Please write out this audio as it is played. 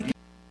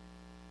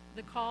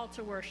Call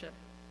to worship.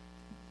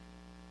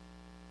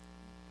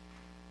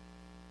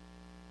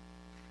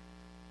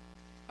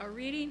 A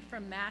reading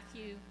from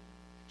Matthew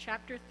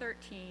chapter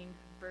 13,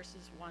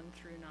 verses 1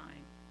 through 9.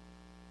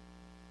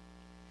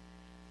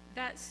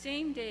 That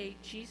same day,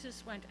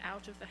 Jesus went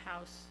out of the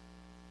house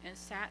and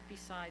sat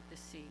beside the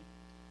sea.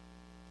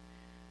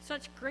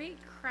 Such great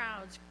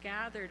crowds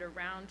gathered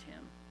around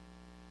him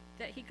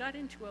that he got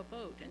into a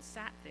boat and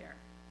sat there,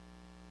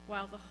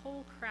 while the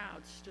whole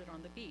crowd stood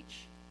on the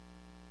beach.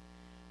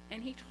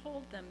 And he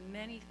told them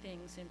many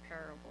things in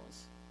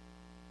parables,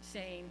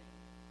 saying,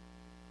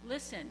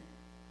 "Listen,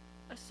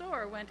 a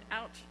sower went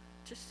out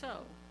to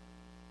sow,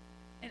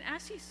 and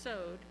as he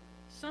sowed,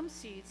 some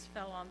seeds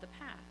fell on the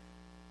path,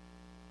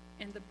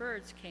 and the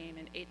birds came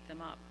and ate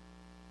them up.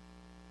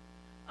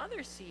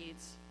 Other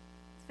seeds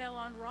fell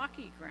on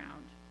rocky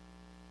ground,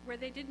 where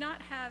they did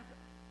not have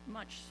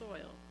much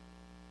soil,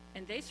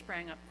 and they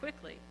sprang up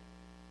quickly,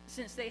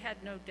 since they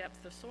had no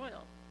depth of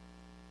soil.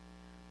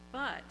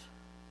 But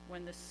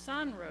when the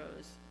sun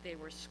rose, they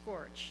were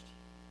scorched,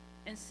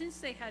 and since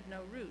they had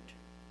no root,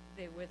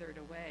 they withered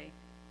away.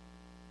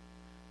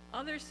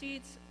 Other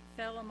seeds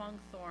fell among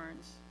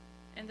thorns,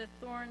 and the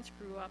thorns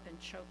grew up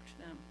and choked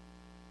them.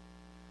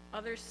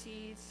 Other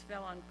seeds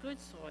fell on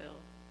good soil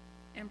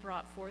and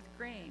brought forth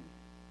grain,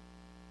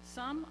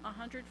 some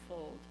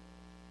 100-fold,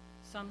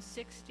 some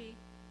 60,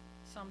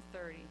 some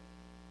 30.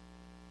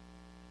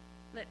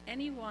 Let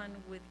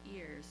anyone with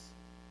ears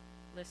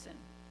listen."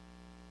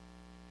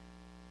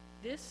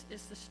 This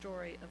is the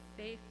story of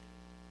faith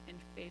and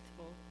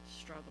faithful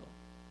struggle.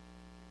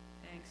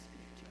 Thanks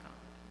be to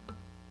God.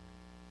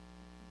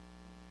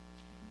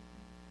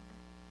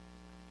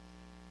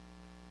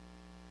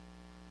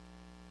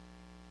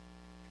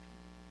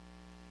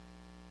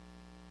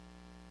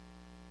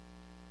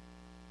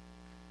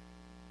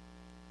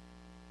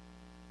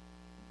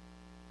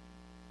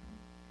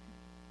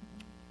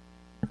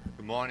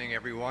 Good morning,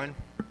 everyone.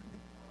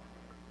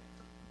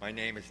 My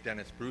name is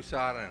Dennis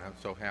Broussard, and I'm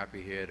so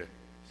happy here to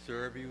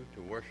serve you,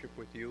 to worship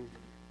with you.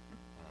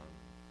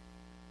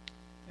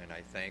 And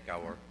I thank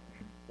our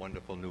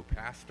wonderful new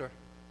pastor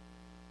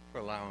for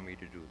allowing me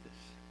to do this.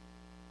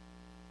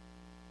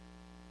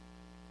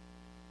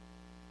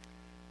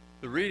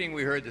 The reading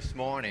we heard this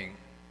morning,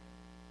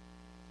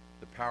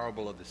 the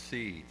parable of the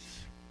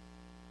seeds,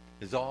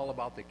 is all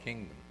about the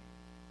kingdom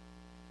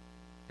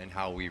and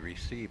how we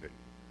receive it.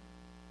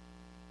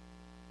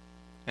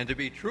 And to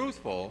be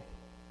truthful,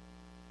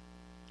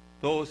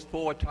 those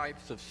four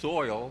types of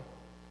soil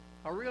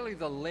are really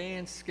the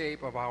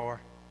landscape of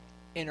our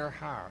inner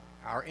heart,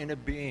 our inner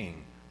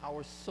being,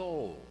 our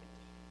soul.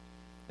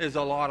 There's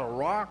a lot of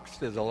rocks,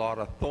 there's a lot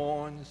of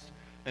thorns,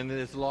 and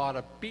there's a lot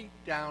of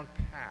beat-down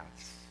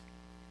paths.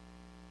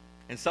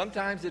 And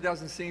sometimes there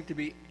doesn't seem to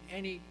be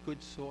any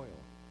good soil.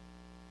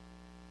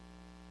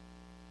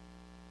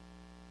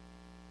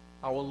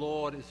 Our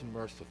Lord is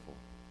merciful.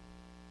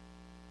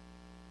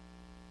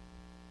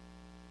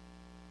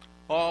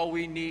 All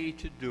we need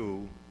to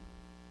do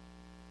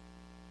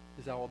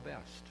is our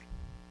best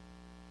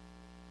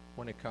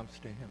when it comes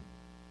to Him.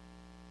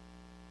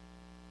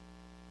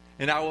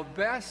 And our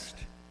best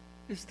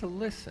is to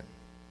listen,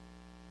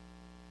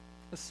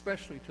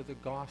 especially to the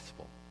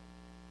gospel,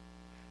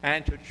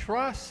 and to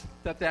trust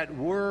that that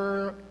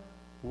word,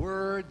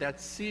 that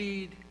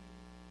seed,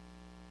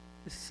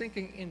 is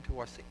sinking into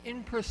us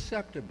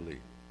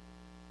imperceptibly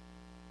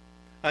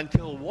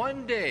until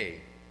one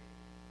day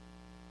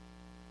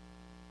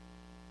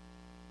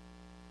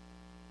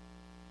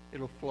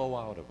it'll flow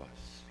out of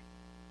us.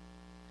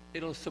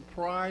 It'll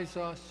surprise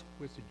us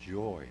with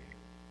joy.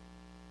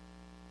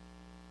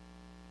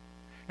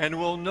 And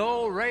we'll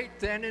know right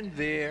then and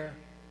there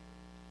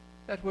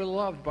that we're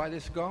loved by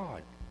this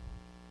God.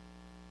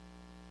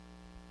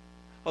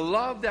 A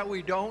love that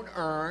we don't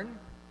earn.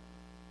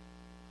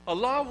 A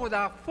love with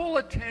our full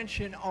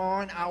attention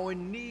on our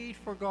need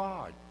for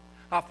God.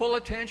 Our full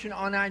attention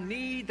on our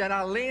need that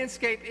our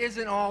landscape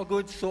isn't all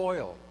good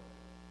soil.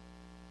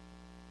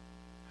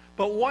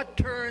 But what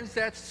turns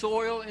that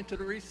soil into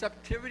the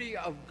receptivity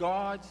of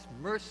God's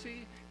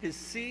mercy, His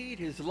seed,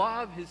 His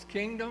love, His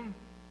kingdom,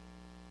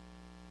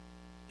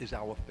 is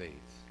our faith.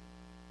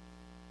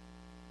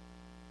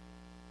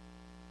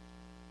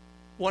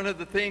 One of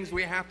the things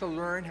we have to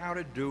learn how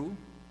to do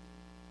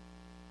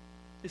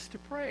is to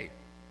pray.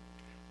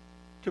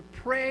 To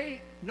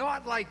pray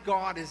not like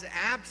God is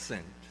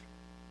absent,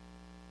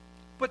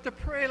 but to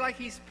pray like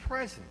He's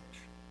present.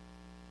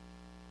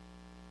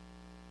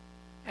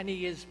 And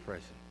He is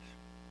present.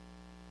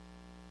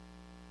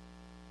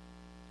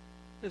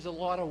 There's a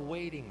lot of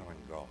waiting on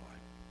God.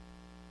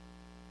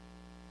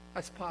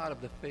 That's part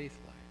of the faith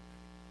life.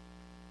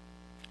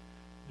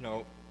 You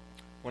know,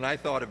 when I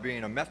thought of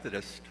being a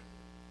Methodist,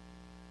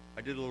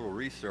 I did a little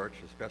research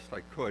as best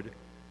I could,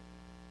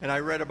 and I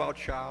read about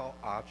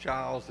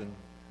Charles and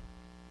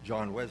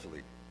John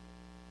Wesley.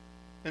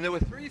 And there were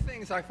three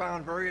things I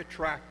found very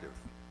attractive.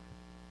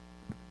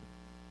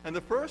 And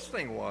the first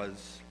thing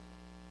was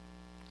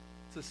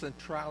the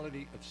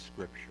centrality of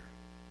Scripture.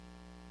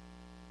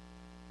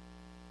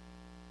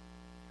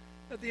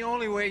 that the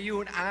only way you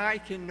and I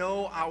can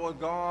know our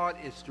God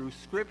is through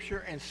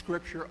Scripture and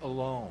Scripture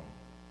alone.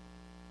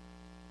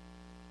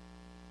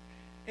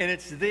 And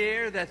it's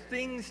there that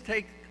things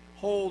take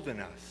hold in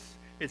us.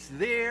 It's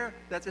there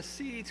that the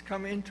seeds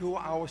come into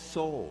our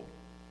soul.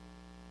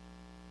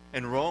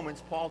 In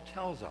Romans, Paul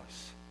tells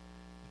us,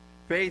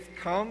 faith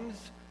comes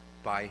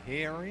by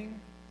hearing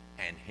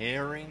and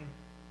hearing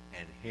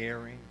and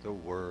hearing the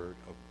Word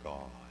of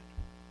God.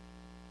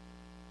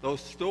 Those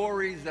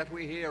stories that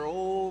we hear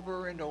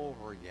over and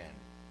over again,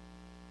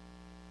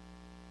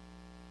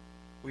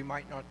 we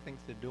might not think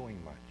they're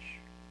doing much.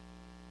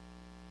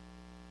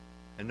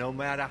 And no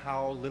matter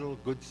how little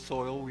good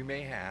soil we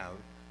may have,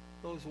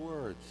 those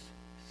words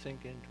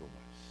sink into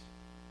us.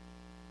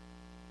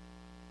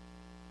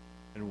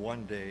 And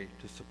one day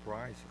to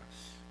surprise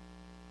us.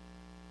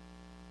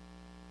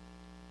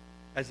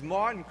 As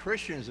modern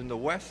Christians in the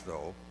West,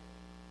 though,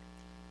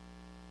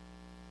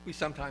 we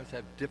sometimes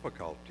have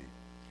difficulty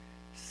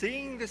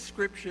seeing the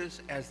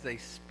Scriptures as they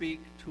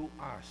speak to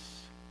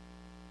us.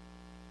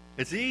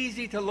 It's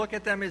easy to look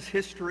at them as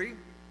history,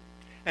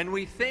 and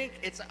we think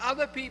it's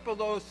other people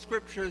those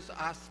Scriptures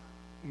are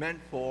meant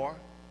for,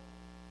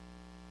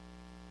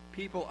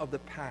 people of the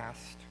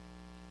past,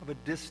 of a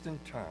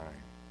distant time.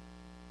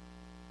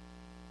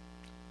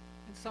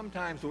 And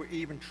sometimes we're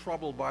even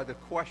troubled by the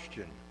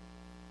question,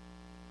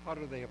 how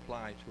do they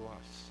apply to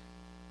us?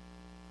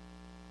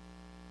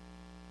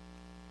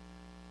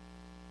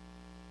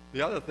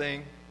 The other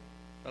thing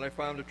that I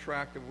found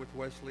attractive with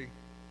Wesley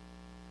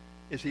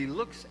is he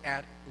looks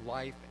at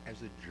life as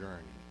a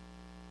journey.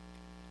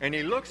 And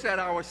he looks at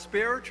our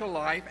spiritual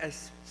life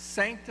as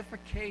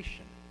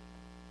sanctification,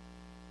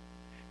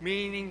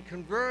 meaning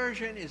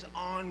conversion is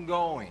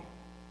ongoing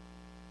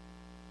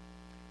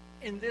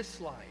in this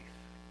life.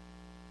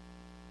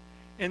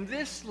 In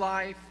this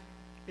life,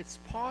 it's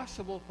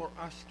possible for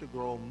us to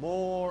grow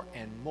more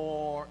and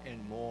more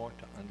and more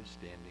to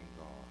understanding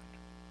God.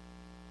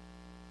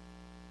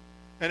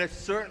 And it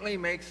certainly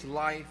makes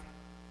life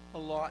a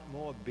lot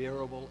more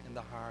bearable in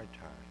the hard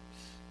times.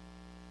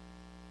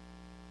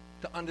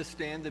 To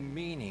understand the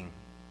meaning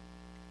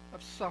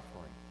of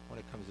suffering when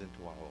it comes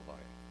into our life.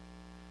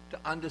 To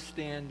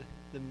understand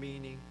the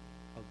meaning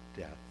of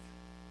death.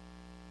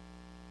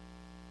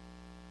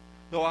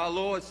 Though our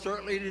Lord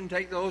certainly didn't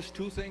take those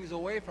two things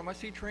away from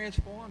us, he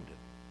transformed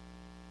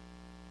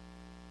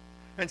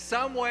it. In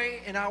some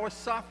way, in our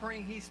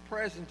suffering, he's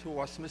present to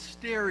us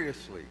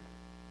mysteriously.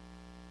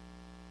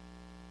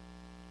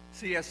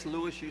 C.S.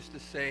 Lewis used to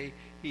say,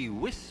 he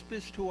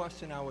whispers to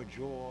us in our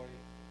joy,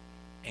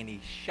 and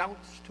he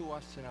shouts to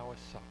us in our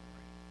suffering.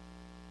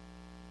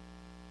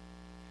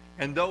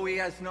 And though he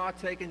has not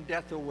taken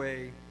death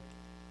away,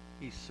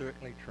 he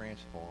certainly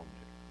transformed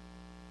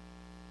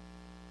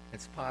it.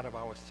 It's part of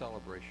our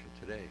celebration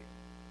today.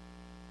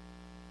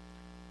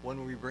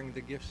 When we bring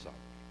the gifts up,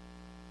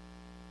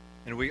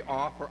 and we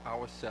offer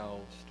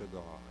ourselves to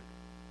God.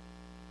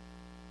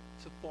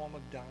 It's a form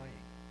of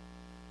dying.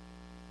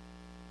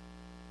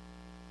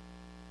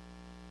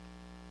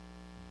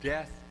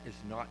 Death is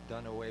not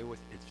done away with,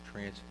 it's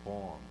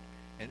transformed.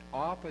 An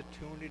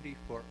opportunity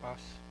for us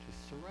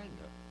to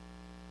surrender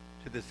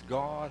to this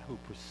God who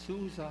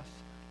pursues us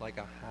like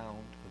a hound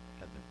of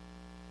heaven.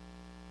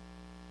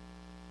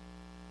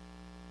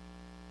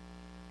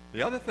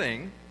 The other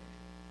thing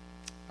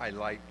I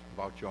liked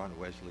about John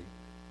Wesley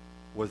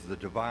was the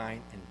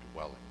divine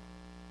indwelling.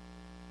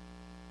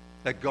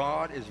 That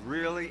God is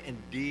really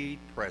indeed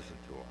present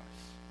to us.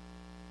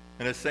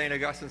 And as St.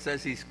 Augustine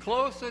says, he's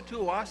closer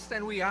to us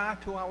than we are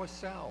to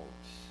ourselves.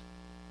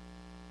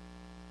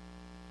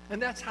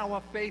 And that's how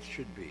our faith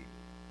should be.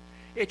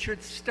 It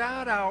should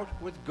start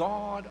out with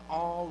God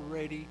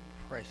already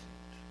present.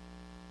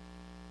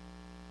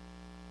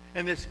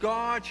 And this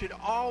God should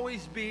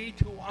always be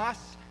to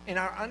us, in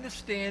our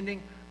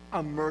understanding,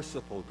 a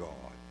merciful God.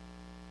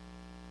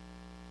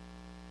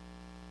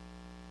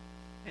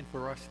 And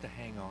for us to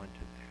hang on to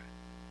that.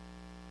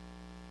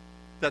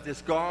 That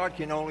this God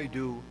can only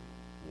do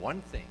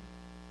one thing,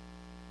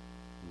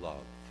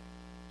 love.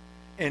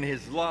 And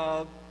his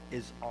love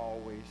is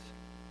always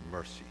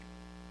mercy.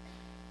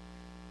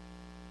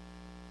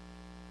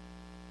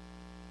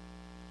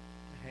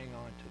 Hang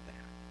on to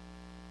that.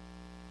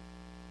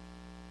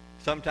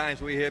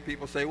 Sometimes we hear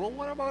people say, well,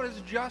 what about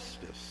his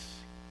justice?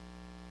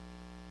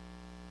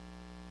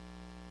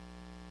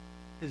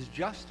 His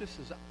justice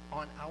is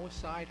on our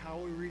side how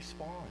we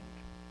respond.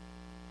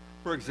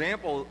 For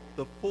example,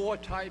 the 4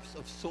 types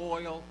of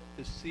soil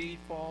the seed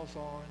falls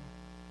on.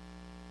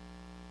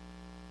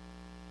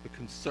 The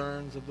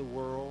concerns of the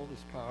world is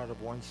part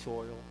of one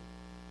soil.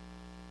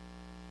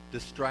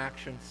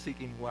 Distraction,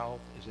 seeking wealth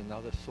is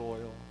another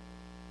soil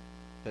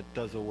that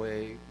does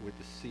away with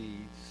the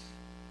seeds.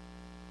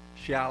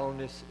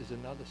 Shallowness is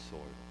another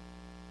soil.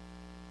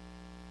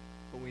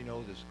 But we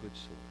know there's good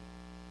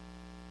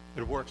soil.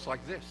 It works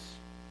like this.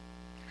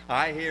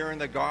 I hear in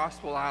the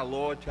gospel our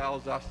Lord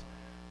tells us,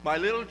 my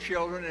little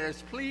children, it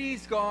has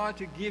pleased God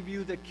to give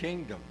you the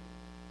kingdom.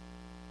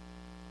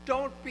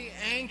 Don't be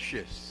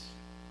anxious.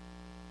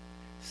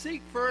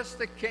 Seek first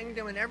the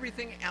kingdom and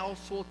everything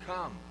else will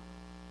come.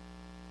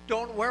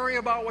 Don't worry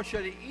about what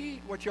you're to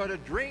eat, what you're to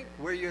drink,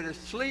 where you're to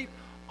sleep.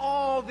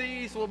 All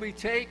these will be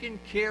taken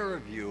care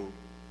of you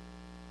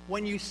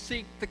when you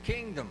seek the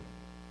kingdom.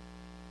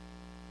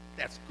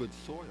 That's good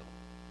soil.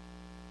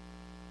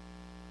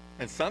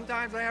 And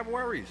sometimes I have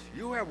worries.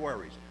 You have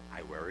worries.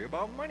 I worry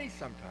about money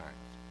sometimes.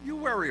 You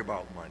worry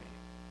about money.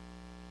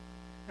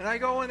 And I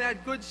go in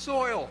that good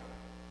soil,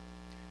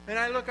 and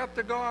I look up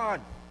to God,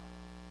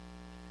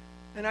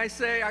 and I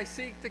say, I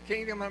seek the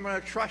kingdom, I'm going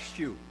to trust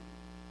you,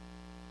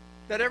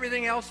 that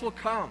everything else will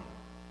come.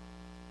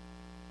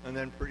 And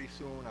then pretty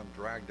soon I'm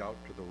dragged out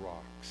to the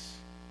rocks.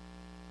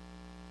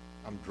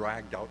 I'm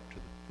dragged out to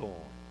the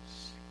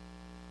thorns.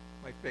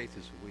 My faith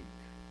is weak.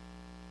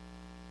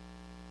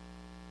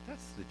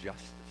 That's the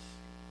justice.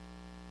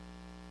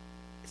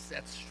 It's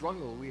that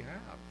struggle we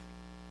have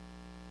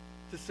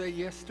to say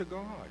yes to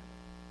God.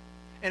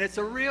 And it's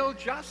a real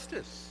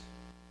justice.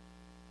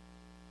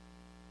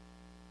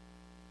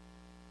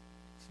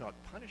 It's not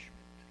punishment.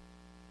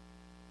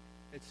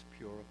 It's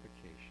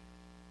purification.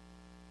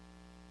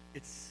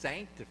 It's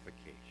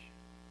sanctification.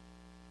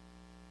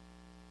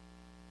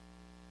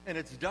 And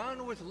it's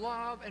done with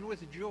love and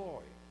with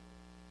joy.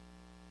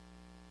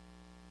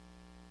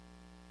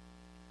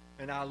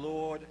 And our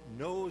Lord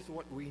knows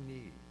what we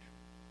need.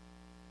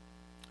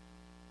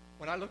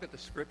 When I look at the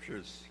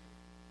scriptures,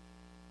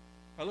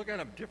 I look at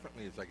them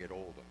differently as I get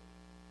older.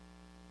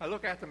 I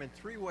look at them in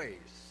three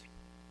ways.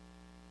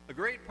 A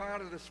great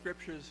part of the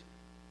scriptures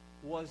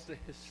was the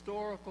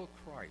historical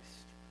Christ.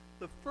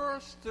 The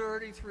first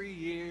 33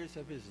 years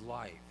of his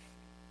life,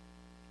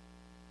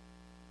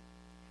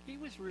 he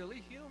was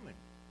really human.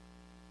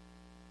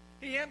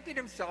 He emptied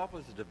himself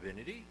as a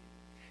divinity.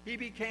 He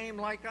became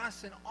like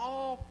us in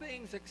all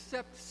things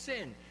except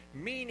sin,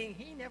 meaning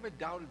he never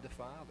doubted the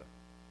Father.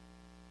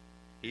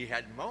 He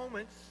had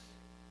moments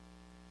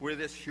where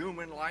this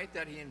human life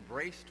that he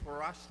embraced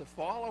for us to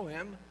follow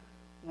him,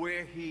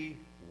 where he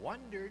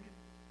wondered,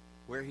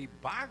 where he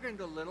bargained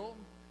a little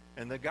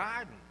in the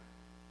garden.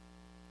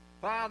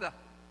 Father,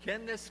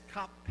 can this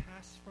cup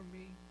pass from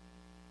me?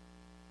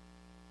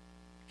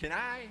 Can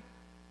I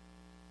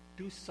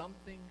do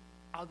something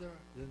other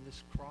than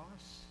this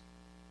cross?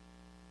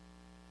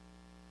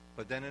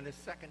 But then in a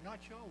second, not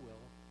your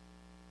will,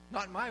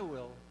 not my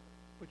will,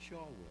 but your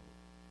will.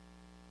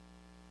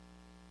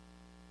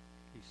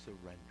 He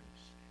surrenders.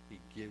 He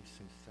gives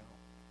himself.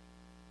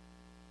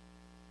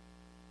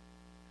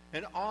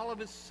 And all of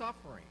his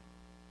suffering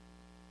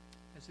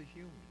as a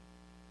human,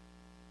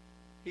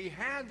 he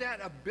had that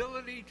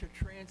ability to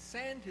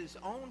transcend his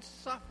own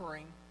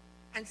suffering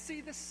and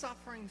see the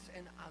sufferings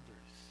in others.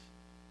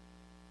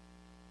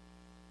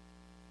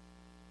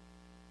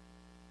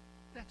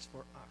 That's for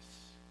us.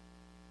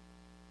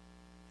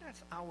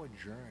 That's our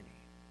journey.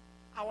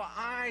 Our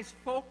eyes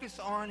focus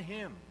on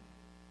him.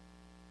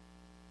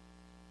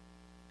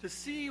 To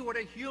see what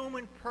a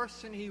human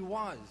person he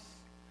was,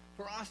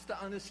 for us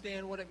to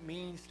understand what it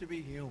means to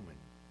be human.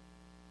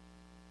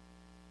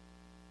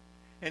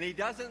 And he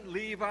doesn't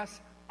leave us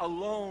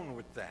alone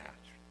with that.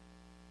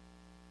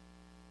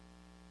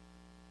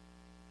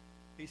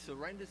 He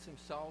surrenders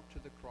himself to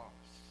the cross.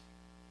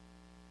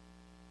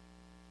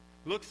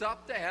 Looks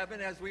up to heaven,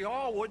 as we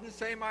all would, and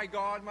say, my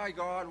God,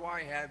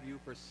 why have you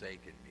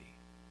forsaken me?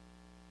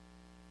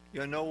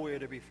 You're nowhere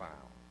to be found.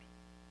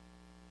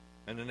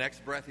 And the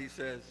next breath he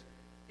says,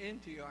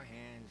 into your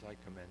hands I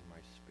commend my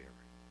spirit.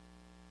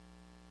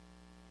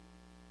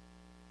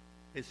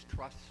 His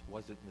trust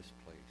wasn't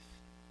misplaced.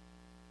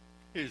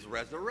 He's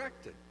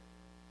resurrected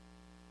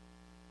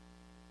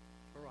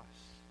for us.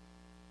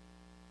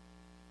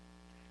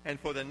 And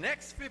for the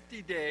next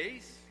 50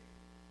 days,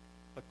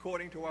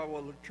 according to our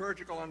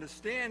liturgical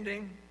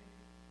understanding,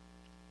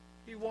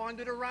 he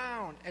wandered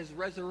around as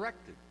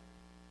resurrected.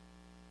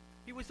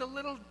 He was a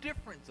little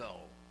different,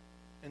 though,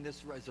 in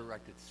this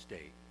resurrected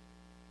state.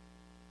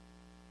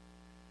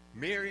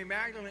 Mary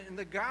Magdalene in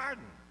the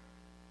garden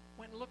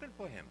went looking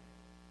for him.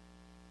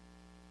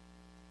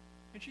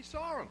 And she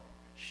saw him.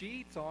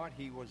 She thought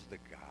he was the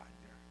gardener.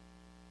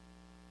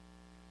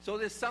 So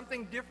there's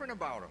something different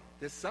about him.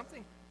 There's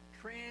something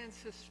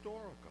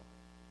trans-historical.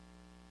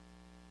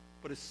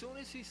 But as soon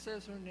as he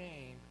says her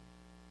name,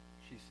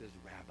 she says,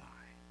 Rabbi,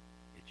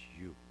 it's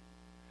you.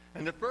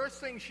 And the first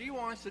thing she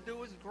wants to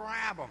do is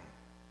grab him,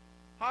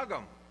 hug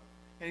him.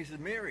 And he says,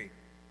 Mary,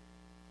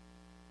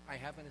 I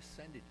haven't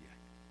ascended yet.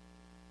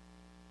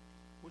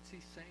 What's he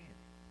saying?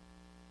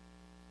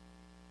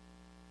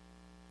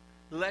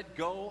 Let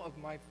go of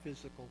my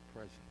physical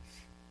presence.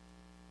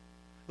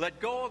 Let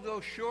go of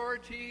those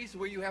sureties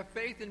where you have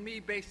faith in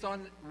me based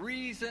on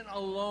reason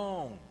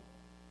alone,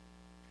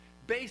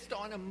 based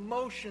on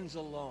emotions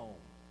alone.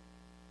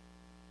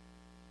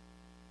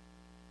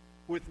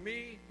 With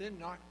me, they're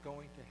not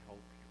going to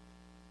help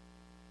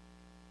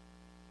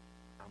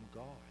you. I'm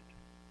God.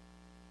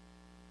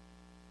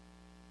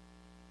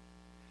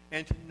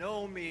 And to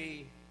know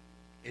me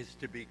is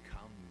to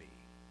become me.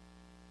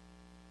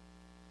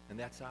 And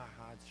that's our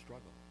hard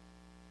struggle.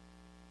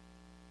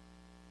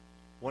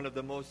 One of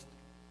the most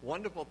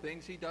wonderful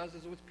things he does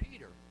is with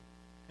Peter.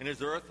 In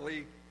his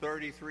earthly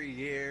 33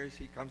 years,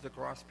 he comes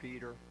across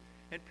Peter,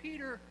 and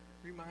Peter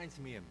reminds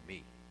me of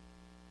me.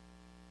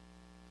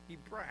 He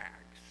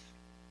brags.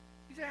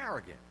 He's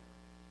arrogant.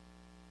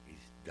 He's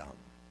dumb.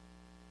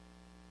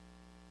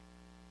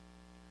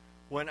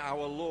 When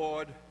our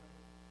Lord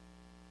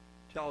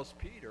tells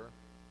Peter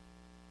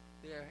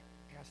he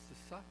has to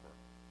suffer,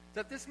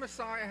 that this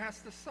Messiah has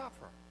to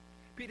suffer,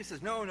 Peter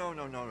says, no,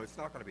 it's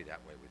not going to be that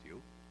way with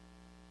you.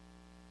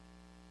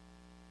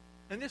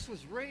 And this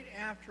was right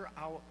after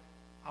our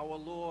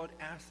Lord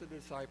asked the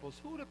disciples,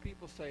 who do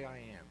people say I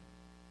am?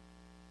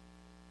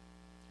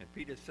 And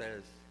Peter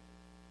says,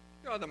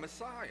 you're the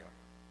Messiah.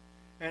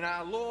 And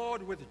our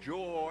Lord, with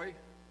joy,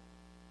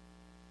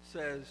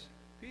 says,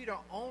 Peter,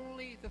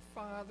 only the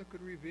Father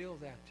could reveal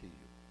that to you.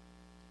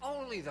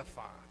 Only the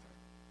Father.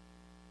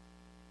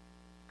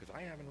 Because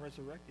I haven't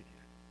resurrected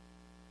yet.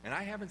 And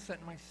I haven't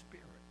sent my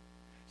Spirit.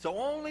 So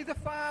only the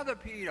Father,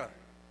 Peter.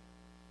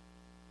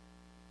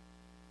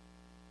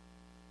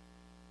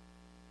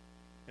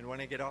 And when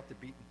I get off the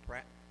beaten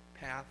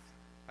path,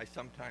 I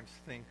sometimes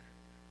think,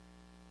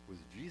 was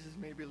Jesus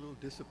maybe a little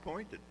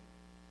disappointed?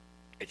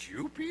 It's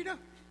you, Peter?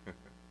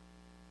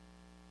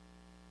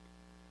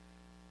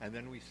 And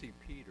then we see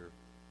Peter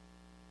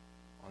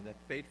on that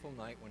fateful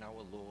night when our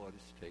Lord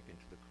is taken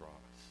to the cross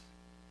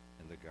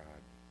in the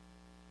garden,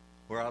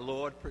 where our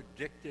Lord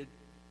predicted,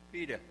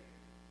 Peter,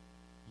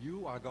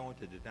 you are going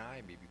to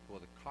deny me before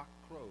the cock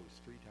crows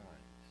 3 times.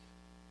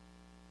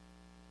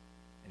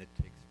 And it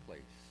takes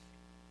place.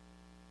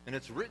 And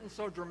it's written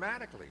so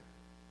dramatically.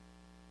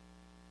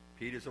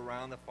 Peter's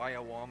around the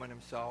fire warming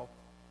himself.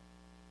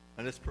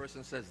 And this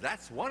person says,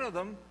 that's one of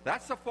them.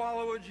 That's a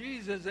follower of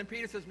Jesus. And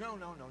Peter says, no,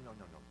 not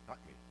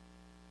me.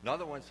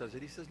 Another one says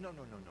it. He says, no,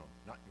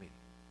 not me.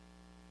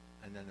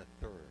 And then the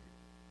third.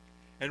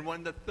 And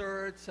when the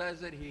third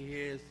says it, he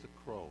hears the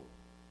crow.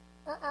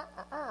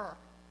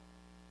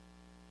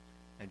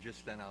 And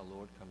just then our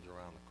Lord comes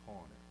around the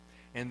corner.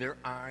 And their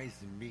eyes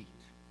meet.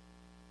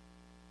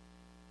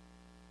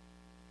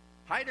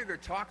 Heidegger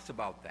talks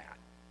about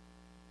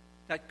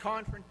that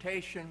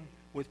confrontation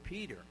with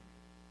Peter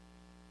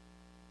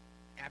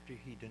after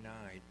he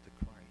denied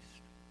the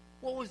Christ.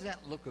 What was that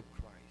look of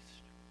Christ?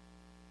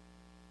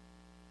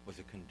 Was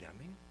it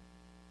condemning?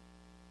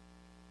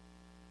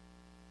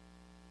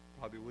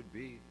 Probably would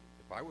be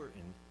if I were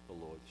in the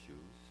Lord's shoes.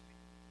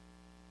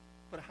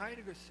 But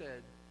Heidegger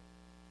said,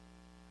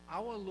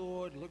 our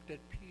Lord looked at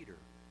Peter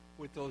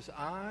with those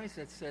eyes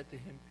that said to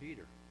him,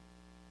 Peter,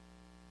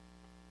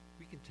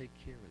 we can take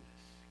care of this.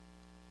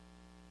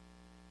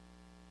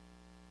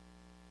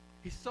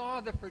 He saw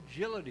the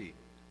fragility,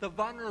 the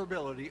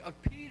vulnerability of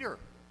Peter.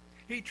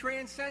 He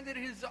transcended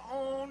his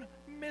own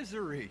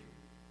misery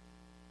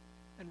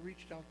and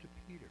reached out to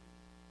Peter.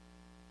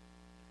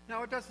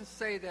 Now, it doesn't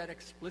say that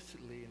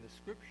explicitly in the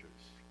Scriptures.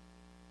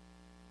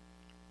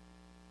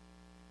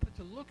 But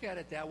to look at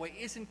it that way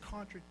isn't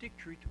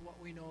contradictory to what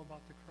we know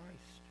about the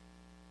Christ.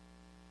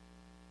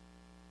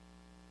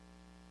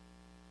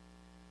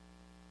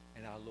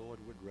 And our Lord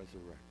would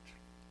resurrect,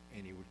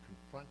 and he would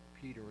confront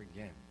Peter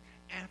again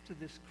after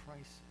this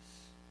crisis,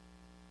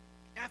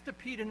 after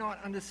Peter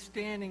not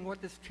understanding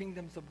what this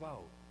kingdom's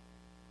about.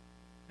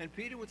 And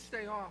Peter would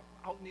stay off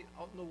out in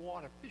the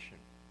water fishing.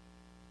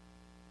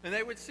 And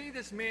they would see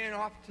this man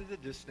off to the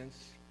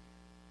distance,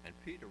 and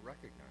Peter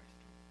recognized him.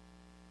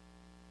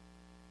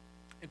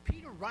 And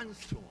Peter runs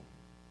to him.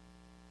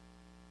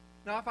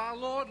 Now, if our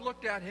Lord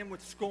looked at him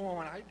with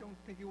scorn, I don't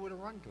think he would have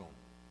run to him.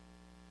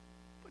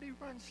 But he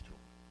runs to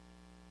him.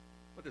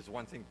 But there's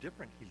one thing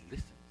different. He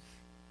listens.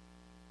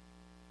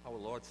 Our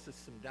Lord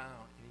sits him down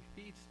and he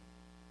feeds him.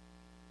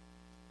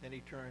 Then he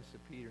turns to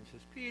Peter and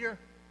says, Peter,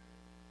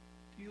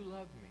 do you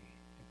love me?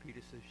 And Peter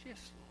says,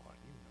 yes, Lord,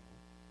 you know.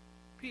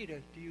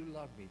 Peter, do you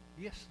love me?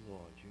 Yes,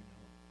 Lord, you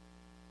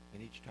know.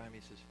 And each time he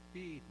says,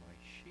 feed my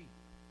sheep.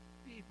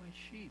 Feed my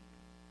sheep.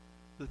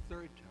 The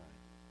third time,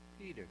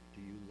 Peter,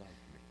 do you love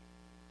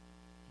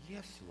me?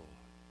 Yes, Lord.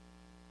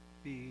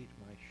 Feed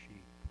my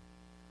sheep.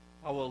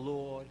 Our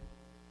Lord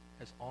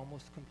has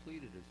almost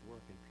completed his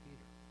work in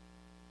Peter.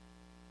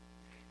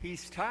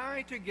 He's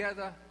tied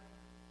together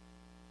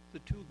the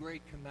 2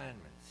 great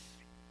commandments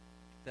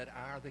that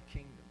are the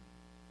kingdom.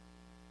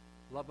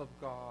 Love of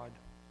God,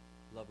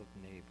 love of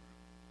neighbor.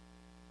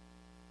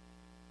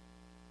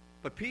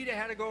 But Peter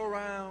had to go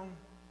around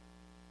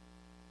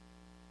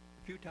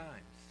a few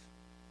times.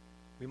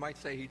 We might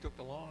say he took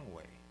the long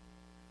way,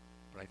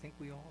 but I think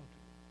we all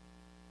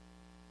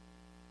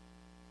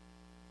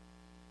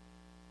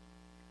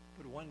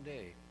do. But one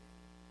day,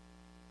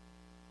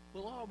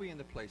 we'll all be in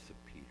the place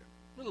of Peter.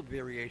 Little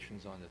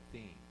variations on the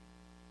theme,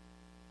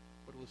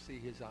 but we'll see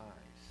his eyes.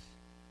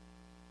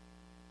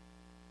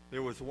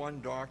 There was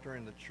one doctor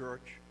in the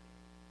church,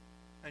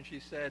 and she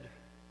said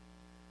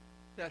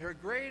that her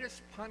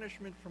greatest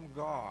punishment from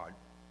God,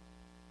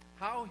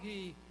 how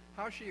she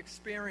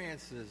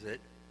experiences it,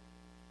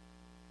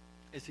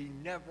 is he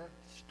never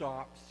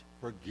stops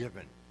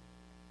forgiving.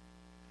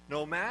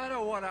 No matter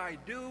what I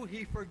do,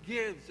 he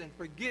forgives and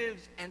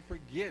forgives and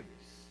forgives.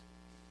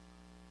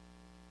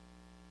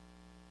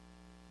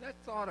 That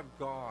thought of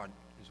God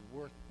is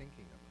worth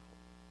thinking about,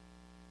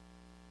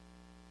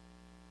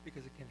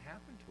 because it can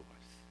happen to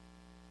us.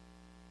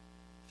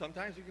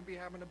 Sometimes we can be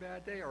having a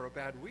bad day or a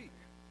bad week,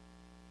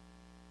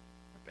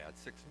 a bad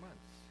 6 months,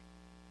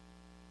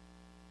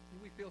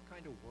 and we feel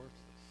kind of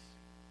worthless,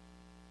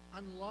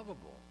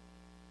 unlovable,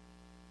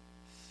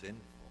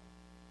 sinful.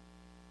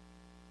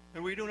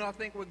 And we do not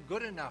think we're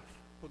good enough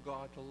for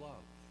God to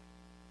love.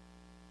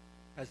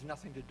 It has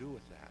nothing to do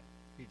with that.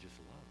 He just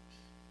loves.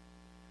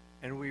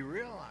 And we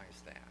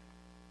realize that.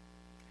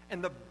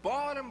 And the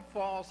bottom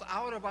falls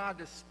out of our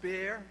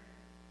despair,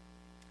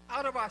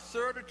 out of our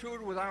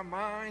certitude with our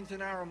minds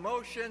and our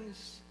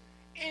emotions,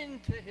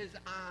 into his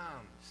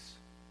arms.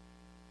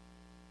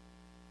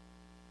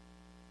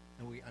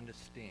 And we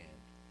understand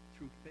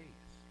through faith.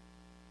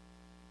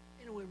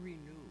 And we're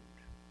renewed.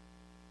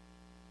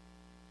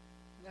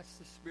 And that's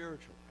the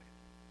spiritual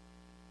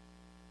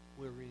life.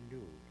 We're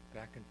renewed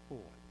back and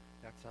forth.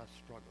 That's our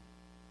struggle.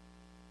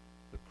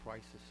 The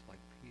crisis like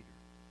Peter.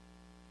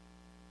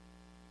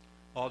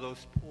 All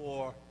those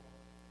poor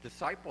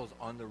disciples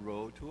on the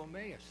road to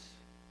Emmaus.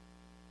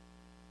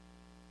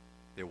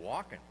 They're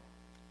walking.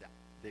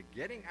 They're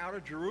getting out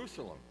of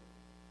Jerusalem.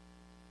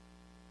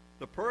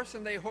 The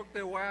person they hooked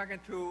their wagon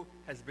to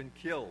has been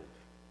killed.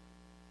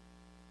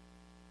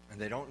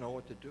 And they don't know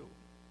what to do.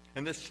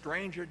 And this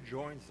stranger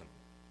joins them.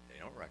 They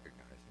don't recognize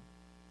him.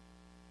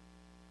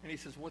 And he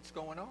says, "What's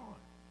going on?"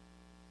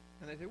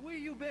 And they say, "Where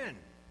you been?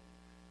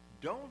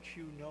 Don't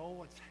you know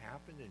what's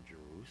happened in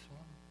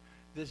Jerusalem?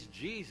 This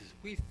Jesus,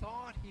 we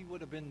thought he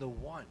would have been the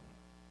one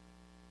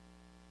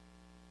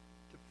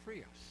to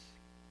free us,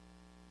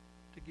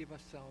 to give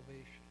us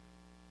salvation."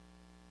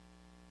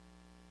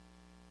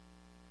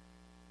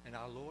 And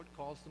our Lord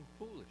calls them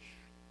foolish.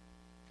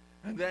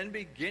 And then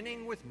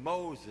beginning with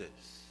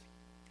Moses,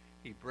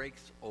 he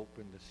breaks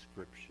open the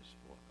scriptures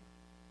for them.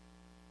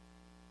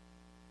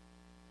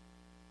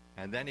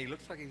 And then he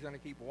looks like he's going to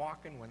keep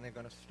walking when they're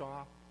going to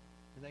stop,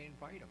 and they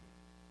invite him.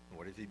 And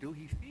what does he do?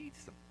 He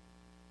feeds them.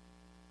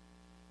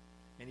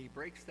 And he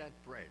breaks that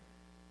bread,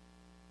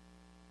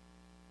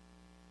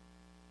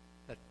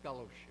 that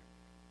fellowship,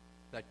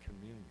 that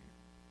communion.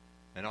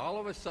 And all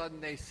of a sudden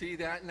they see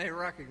that and they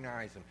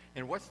recognize him.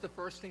 And what's the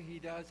first thing he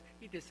does?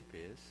 He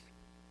disappears.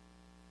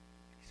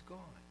 He's gone.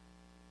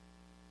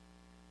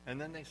 And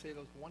then they say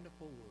those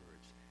wonderful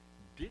words,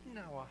 "Didn't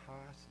our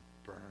hearts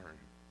burn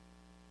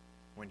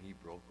when he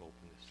broke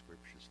open the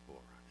scriptures for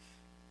us?"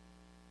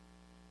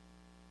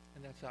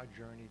 And that's our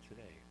journey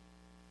today.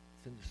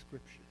 It's in the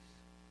scriptures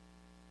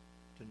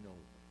to know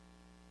them.